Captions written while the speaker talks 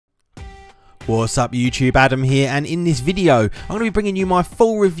What's up YouTube, Adam here, and in this video I'm going to be bringing you my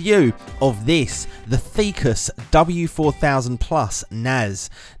full review of the Thecus W4000 Plus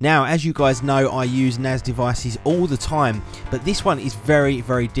NAS. Now, as you guys know, I use NAS devices all the time, but this one is very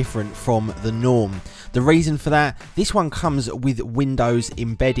different from the norm. The reason for that, this one comes with Windows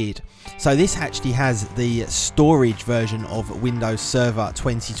embedded. So this actually has the storage version of Windows Server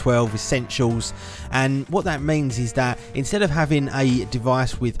 2012 Essentials, and what that means is that instead of having a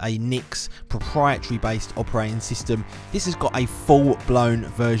device with a NIX proprietary based operating system, this has got a full-blown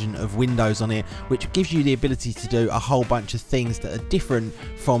version of Windows on it, which gives you the ability to do a whole bunch of things that are different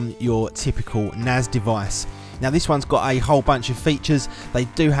from your typical NAS device. Now, this one's got a whole bunch of features. They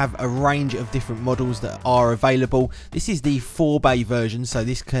do have a range of different models that are available. This is the 4-bay version, so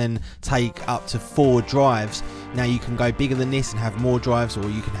this can take up to 4 drives. Now, you can go bigger than this and have more drives, or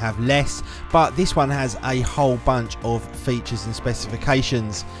you can have less, but this one has a whole bunch of features and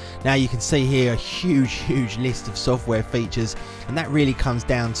specifications. Now, you can see here a huge list of software features, and that really comes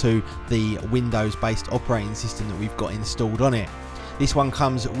down to the Windows based operating system that we've got installed on it. This one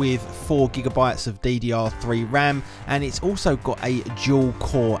comes with 4 GB of DDR3 RAM, and it's also got a dual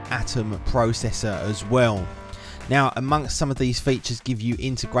core Atom processor as well. Now, amongst some of these features give you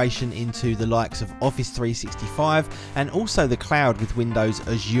integration into the likes of Office 365 and also the cloud with Windows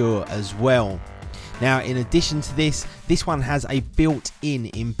Azure as well. Now, in addition to this one has a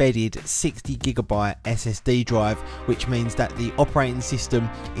built-in embedded 60 GB SSD drive, which means that the operating system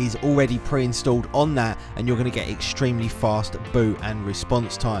is already pre-installed on that, and you're going to get extremely fast boot and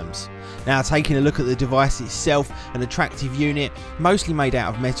response times. Now, taking a look at the device itself, an attractive unit, mostly made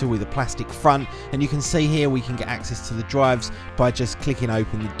out of metal with a plastic front, and you can see here we can get access to the drives by just clicking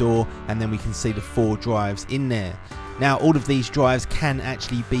open the door, and then we can see the 4 drives in there. Now, all of these drives can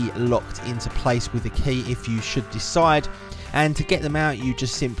actually be locked into place with a key if you should decide, and to get them out you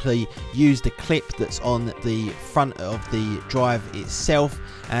just simply use the clip that's on the front of the drive itself,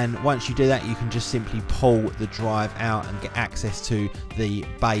 and once you do that you can just simply pull the drive out and get access to the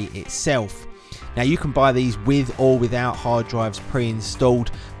bay itself. Now, you can buy these with or without hard drives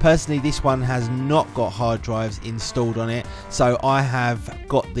pre-installed. Personally, this one has not got hard drives installed on it, so I have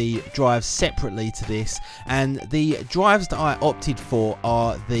got the drives separately to this, and the drives that I opted for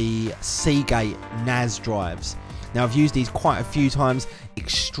are the Seagate NAS drives. Now, I've used these quite a few times,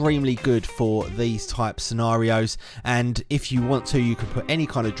 extremely good for these type scenarios, and if you want to you can put any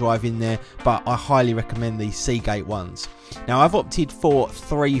kind of drive in there, but I highly recommend these Seagate ones. Now, I've opted for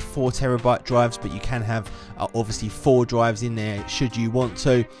 3 4TB drives, but you can have obviously 4 drives in there should you want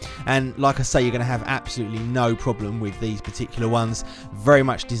to, and like I say, you're going to have absolutely no problem with these particular ones. Very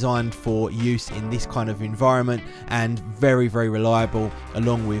much designed for use in this kind of environment, and very reliable,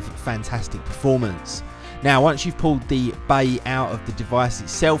 along with fantastic performance. Now, once you've pulled the bay out of the device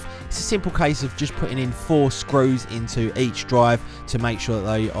itself, it's a simple case of just putting in 4 screws into each drive to make sure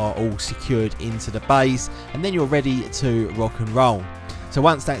that they are all secured into the bays, and then you're ready to rock and roll. So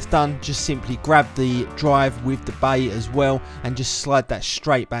once that's done, just simply grab the drive with the bay as well and just slide that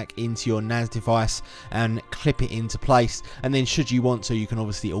straight back into your NAS device and clip it into place, and then should you want to you can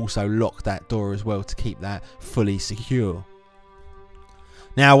obviously also lock that door as well to keep that fully secure.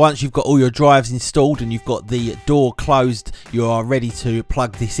 Now, once you've got all your drives installed and you've got the door closed, you are ready to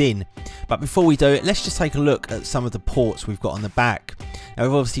plug this in. But before we do it, let's just take a look at some of the ports we've got on the back. Now,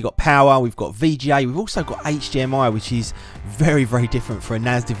 we've obviously got power, we've got VGA, we've also got HDMI, which is very different for a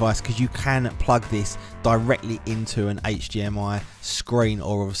NAS device because you can plug this directly into an HDMI screen,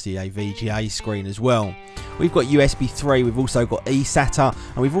 or obviously a VGA screen as well. We've got USB 3, we've also got eSATA,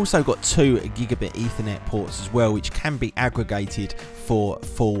 and we've also got 2 gigabit Ethernet ports as well, which can be aggregated for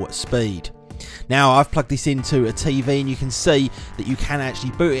full speed. Now, I've plugged this into a TV, and you can see that you can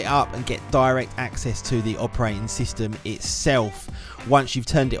actually boot it up and get direct access to the operating system itself. Once you've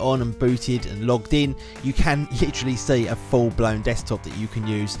turned it on and booted and logged in, you can literally see a full-blown desktop that you can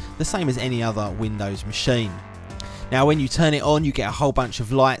use the same as any other Windows machine. Now, when you turn it on, you get a whole bunch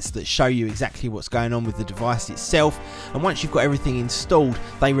of lights that show you exactly what's going on with the device itself, and once you've got everything installed,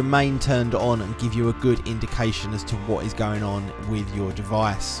 they remain turned on and give you a good indication as to what is going on with your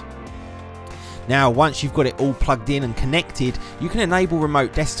device. Now, once you've got it all plugged in and connected, you can enable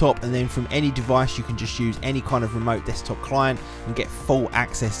remote desktop, and then from any device you can just use any kind of remote desktop client and get full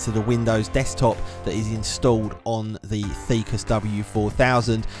access to the Windows desktop that is installed on the Thecus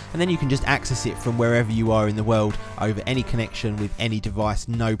W4000, and then you can just access it from wherever you are in the world over any connection with any device,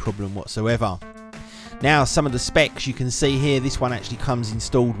 no problem whatsoever. Now some of the specs you can see here, this one actually comes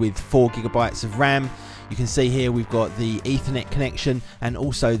installed with 4 GB of RAM. You can see here we've got the Ethernet connection and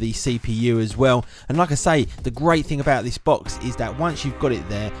also the CPU as well. And like I say, the great thing about this box is that once you've got it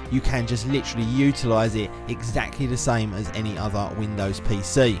there, you can just literally utilize it exactly the same as any other Windows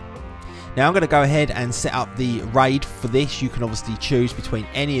PC. Now I'm going to go ahead and set up the RAID for this. You can obviously choose between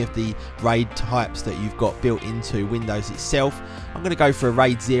any of the RAID types that you've got built into Windows itself. I'm going to go for a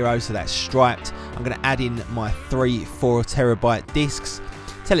RAID 0, so that's striped. I'm going to add in my 3 4TB discs.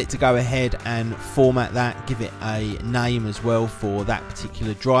 Tell it to go ahead and format that, give it a name as well for that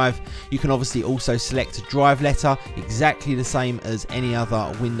particular drive. You can obviously also select a drive letter, exactly the same as any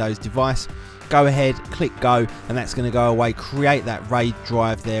other Windows device. Go ahead, click go, and that's going to go away, create that RAID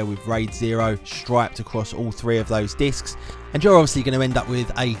drive there with RAID 0 striped across all 3 of those disks. And you're obviously going to end up with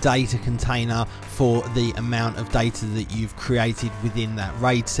a data container for the amount of data that you've created within that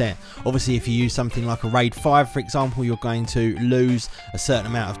RAID set. Obviously if you use something like a RAID 5 for example, you're going to lose a certain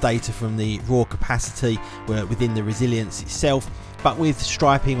amount of data from the raw capacity within the resilience itself. But with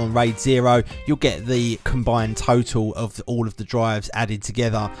striping on RAID 0, you'll get the combined total of all of the drives added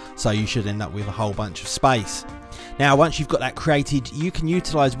together, so you should end up with a whole bunch of space. Now once you've got that created, you can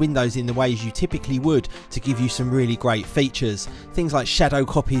utilize Windows in the ways you typically would to give you some really great features. Things like shadow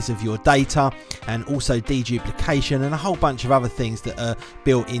copies of your data, and also deduplication, and a whole bunch of other things that are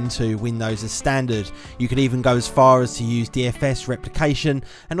built into Windows as standard. You could even go as far as to use DFS replication,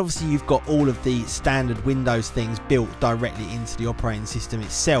 and obviously you've got all of the standard Windows things built directly into the operating system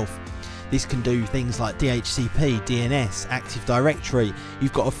itself. This can do things like DHCP, DNS, Active Directory.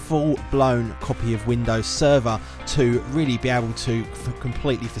 You've got a full-blown copy of Windows Server to really be able to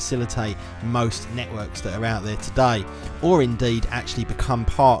completely facilitate most networks that are out there today, or indeed actually become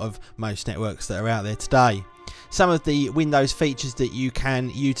part of most networks that are out there today. Some of the Windows features that you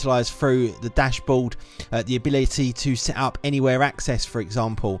can utilize through the dashboard, the ability to set up anywhere access, for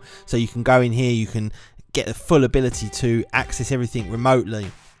example. So you can go in here, you can get the full ability to access everything remotely.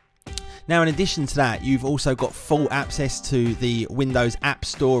 Now in addition to that, you've also got full access to the Windows App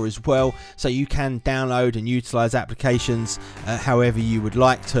Store as well, so you can download and utilize applications however you would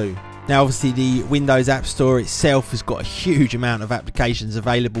like to. Now obviously the Windows App Store itself has got a huge amount of applications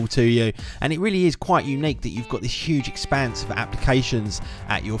available to you, and it really is quite unique that you've got this huge expanse of applications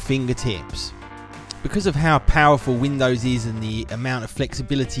at your fingertips. Because of how powerful Windows is and the amount of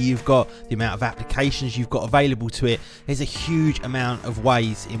flexibility you've got, the amount of applications you've got available to it, there's a huge amount of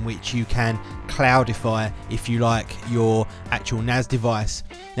ways in which you can cloudify, if you like, your actual NAS device.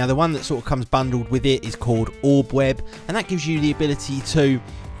 Now the one that sort of comes bundled with it is called Orb Web, and that gives you the ability to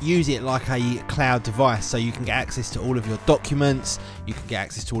use it like a cloud device, so you can get access to all of your documents, you can get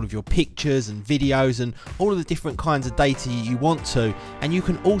access to all of your pictures and videos and all of the different kinds of data you want to, and you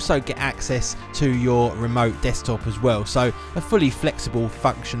can also get access to your remote desktop as well, so a fully flexible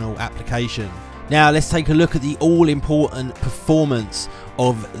functional application. Now let's take a look at the all-important performance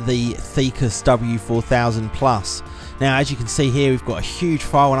of the Thecus W4000 Plus. Now as you can see here, we've got a huge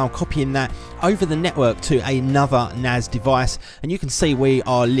file, and I'm copying that over the network to another NAS device, and you can see we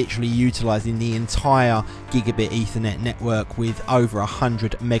are literally utilizing the entire gigabit Ethernet network with over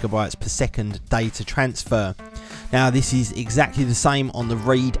 100 megabytes per second data transfer. Now this is exactly the same on the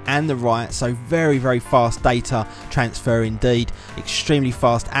read and the write, so very fast data transfer indeed, extremely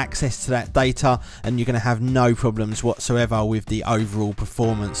fast access to that data, and you're going to have no problems whatsoever with the overall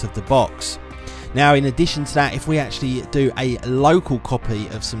performance of the box. Now in addition to that, if we actually do a local copy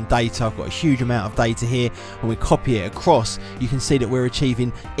of some data, I've got a huge amount of data here, and we copy it across, you can see that we're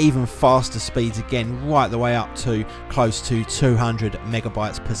achieving even faster speeds again, right the way up to close to 200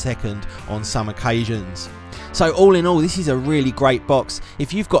 megabytes per second on some occasions. So all in all, this is a really great box.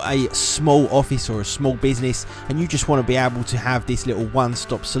 If you've got a small office or a small business and you just want to be able to have this little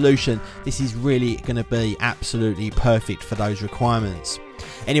one-stop solution, this is really going to be absolutely perfect for those requirements.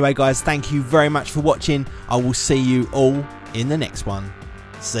 Anyway guys, thank you very much for watching. I will see you all in the next one.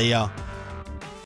 See ya.